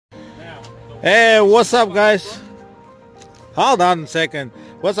Hey, what's up, guys? Hold on a second.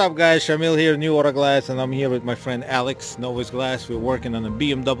 What's up, guys? Shamil here, New Order Glass, and I'm here with my friend Alex, Novus Glass. We're working on a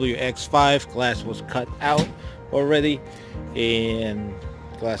BMW X5. Glass was cut out already, and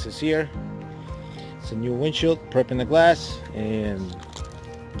glass is here. It's a new windshield, prepping the glass, and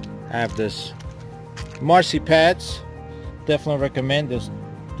I have this Marcy pads. Definitely recommend. Those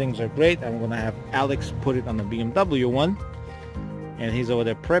things are great. I'm gonna have Alex put it on the BMW one, and he's over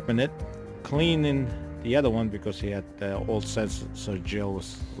there prepping it, cleaning the other one because he had the old sensor gel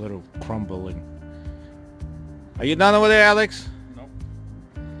was a little crumbling. Are you done over there, Alex? No.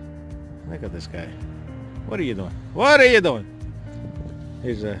 Look at this guy. What are you doing? What are you doing?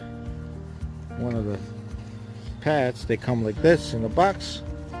 Here's one of the pads. They come like this in the box.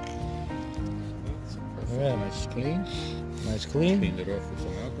 Yeah, nice clean. Nice clean. Cleaned it off with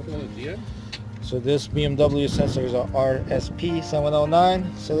some alcohol at the end. So this BMW sensor is a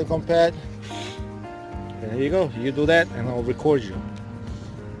RSP709 silicone pad. And here you go. You do that and I'll record you.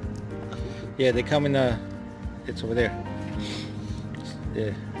 Yeah, they come in it's over there.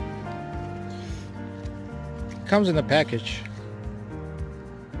 Yeah. It comes in a package.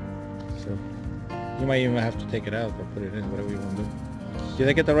 So you might even have to take it out or put it in, whatever you want to do. Did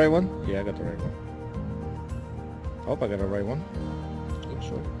I get the right one? Yeah, I got the right one. Hope I got the right one. Looks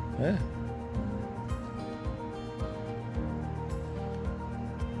so. Yeah.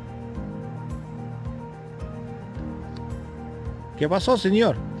 ¿Qué pasó,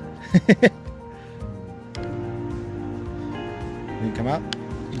 señor? Did he come out?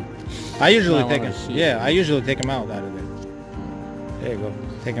 I usually take him. Yeah, I usually take him out of there. There you go.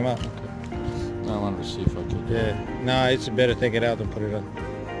 Take him out. I wanted to see if I could. Yeah. No, it's better take it out than put it on.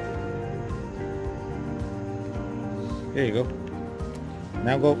 There you go.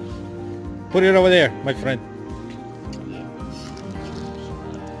 Now go. Put it over there, my friend.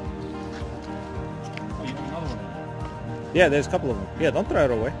 Yeah, there's a couple of them. Yeah, don't throw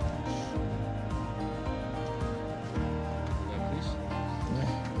it away.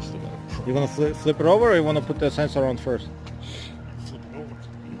 You gonna flip it over, or you wanna put the sensor on first? Flip it over.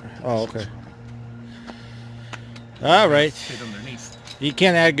 Oh, okay. All right. Fit underneath. You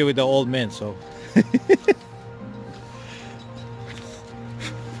can't argue with the old man, so.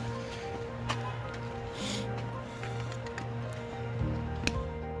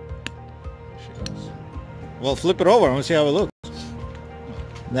 Well, flip it over. I want to see how it looks.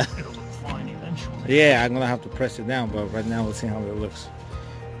 It'll look fine eventually. Yeah, I'm gonna have to press it down, but right now we'll see how it looks.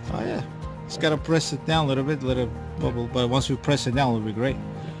 Oh yeah, just gotta press it down a little bit, let it bubble. But once we press it down, it'll be great.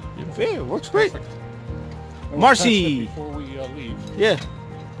 Yeah, it works great. Marcy. Before we leave. Yeah,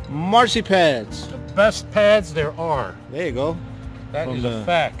 Marcy pads. The best pads there are. There you go. That is a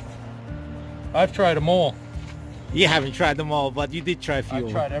fact. I've tried them all. You haven't tried them all, but you did try a few.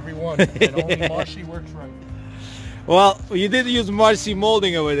 I've tried every one, and only Marcy works right. Well, you did use Marcy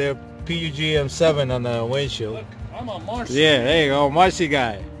molding over there, PUGM7 on the windshield. Look, I'm a Marcy. Yeah, there you go, Marcy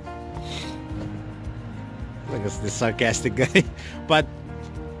guy. Look at this sarcastic guy. But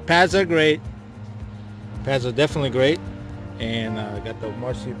pads are great. Pads are definitely great. And I got the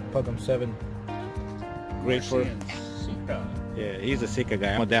Marcy PUGM 7. Great for... Sika. Yeah, he's a Sika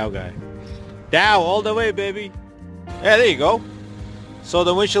guy. I'm a Dow guy. Dow all the way, baby. Yeah, there you go. So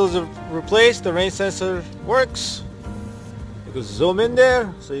the windshield is replaced. The rain sensor works. You can zoom in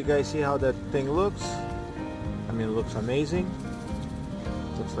there so you guys see how that thing looks. I mean, it looks amazing.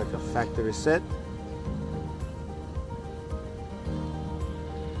 Looks like a factory set.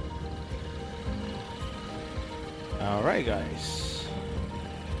 All right, guys.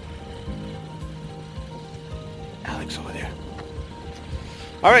 Alex over there.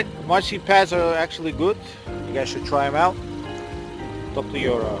 All right, Marcy pads are actually good. You guys should try them out. Talk to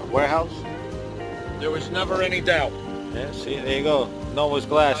your warehouse. There was never any doubt. Yeah, see, there you go. Novus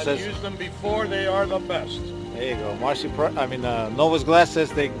Glass I've says. used them before. They are the best. There you go. Novus Glass says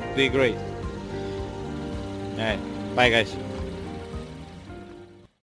they're great. All right, bye, guys.